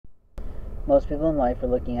Most people in life are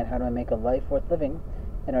looking at how do I make a life worth living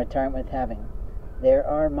and a retirement worth having. There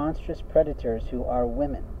are monstrous predators who are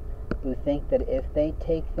women, who think that if they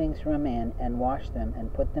take things from a man and wash them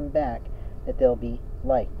and put them back, that they'll be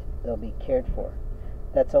liked, they'll be cared for.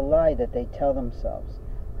 That's a lie that they tell themselves.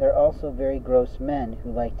 There are also very gross men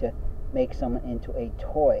who like to make someone into a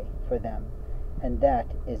toy for them, and that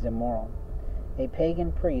is immoral. A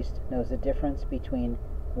pagan priest knows the difference between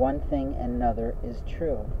one thing and another is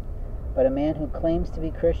true, but a man who claims to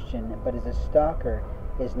be Christian but is a stalker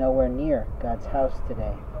is nowhere near God's house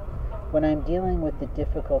today. When I'm dealing with the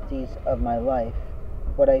difficulties of my life,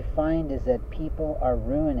 what I find is that people are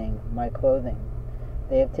ruining my clothing.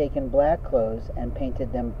 They have taken black clothes and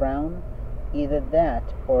painted them brown. Either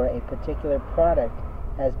that or a particular product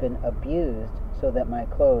has been abused so that my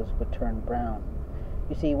clothes would turn brown.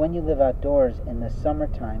 You see, when you live outdoors in the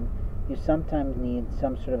summertime, you sometimes need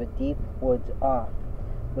some sort of a deep woods off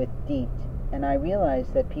with DEET. And I realize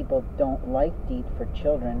that people don't like DEET for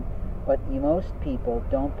children, but most people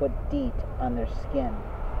don't put DEET on their skin.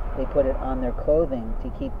 They put it on their clothing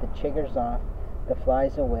to keep the chiggers off, the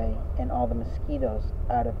flies away, and all the mosquitoes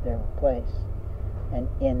out of their place and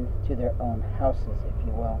into their own houses, if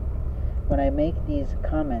you will. When I make these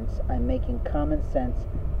comments, I'm making common sense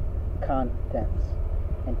contents.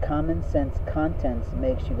 And common sense contents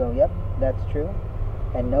makes you go, yep, that's true,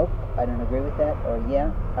 and nope, I don't agree with that, or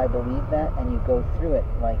yeah, I believe that, and you go through it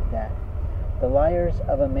like that. The liars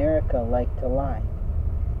of America like to lie.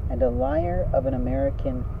 And a liar of an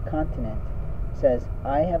American continent says,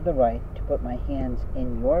 I have the right to put my hands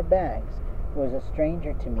in your bags, who is a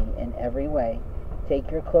stranger to me in every way,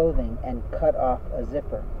 take your clothing and cut off a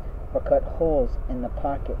zipper, or cut holes in the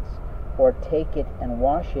pockets, or take it and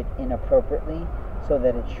wash it inappropriately so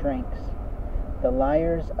that it shrinks. The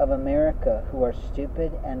liars of America, who are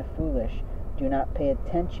stupid and foolish, do not pay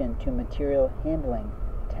attention to material handling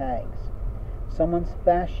tags. Someone's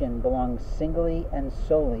fashion belongs singly and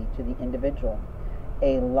solely to the individual.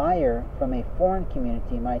 A liar from a foreign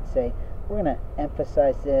community might say, we're going to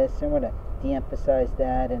emphasize this and we're going to de-emphasize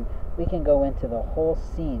that, and we can go into the whole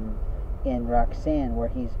scene in Roxanne where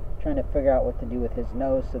he's trying to figure out what to do with his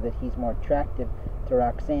nose so that he's more attractive to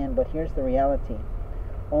Roxanne. But here's the reality.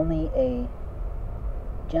 Only a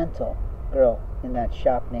gentle girl in that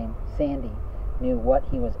shop named Sandy knew what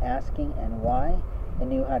he was asking and why, and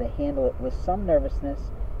knew how to handle it with some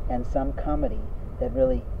nervousness and some comedy that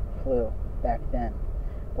really flew back then.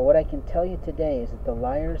 But what I can tell you today is that the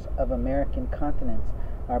liars of American continents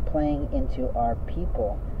are playing into our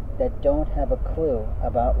people that don't have a clue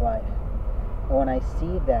about life. And when I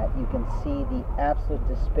see that, you can see the absolute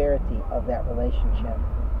disparity of that relationship.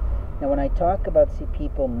 Now, when I talk about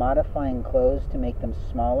people modifying clothes to make them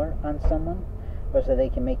smaller on someone, or so they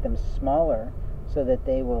can make them smaller so that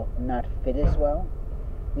they will not fit as well,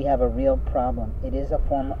 we have a real problem. It is a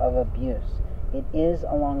form of abuse. It is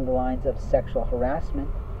along the lines of sexual harassment,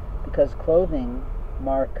 because clothing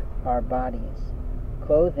mark our bodies.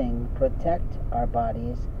 Clothing protect our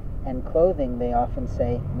bodies, and clothing, they often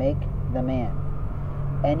say, make the man.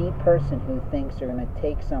 Any person who thinks they're going to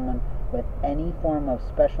take someone with any form of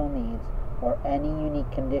special needs or any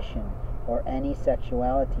unique condition or any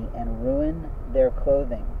sexuality and ruin their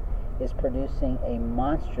clothing is producing a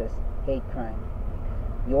monstrous hate crime.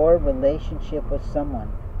 Your relationship with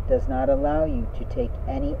someone does not allow you to take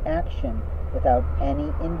any action without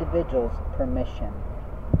any individual's permission.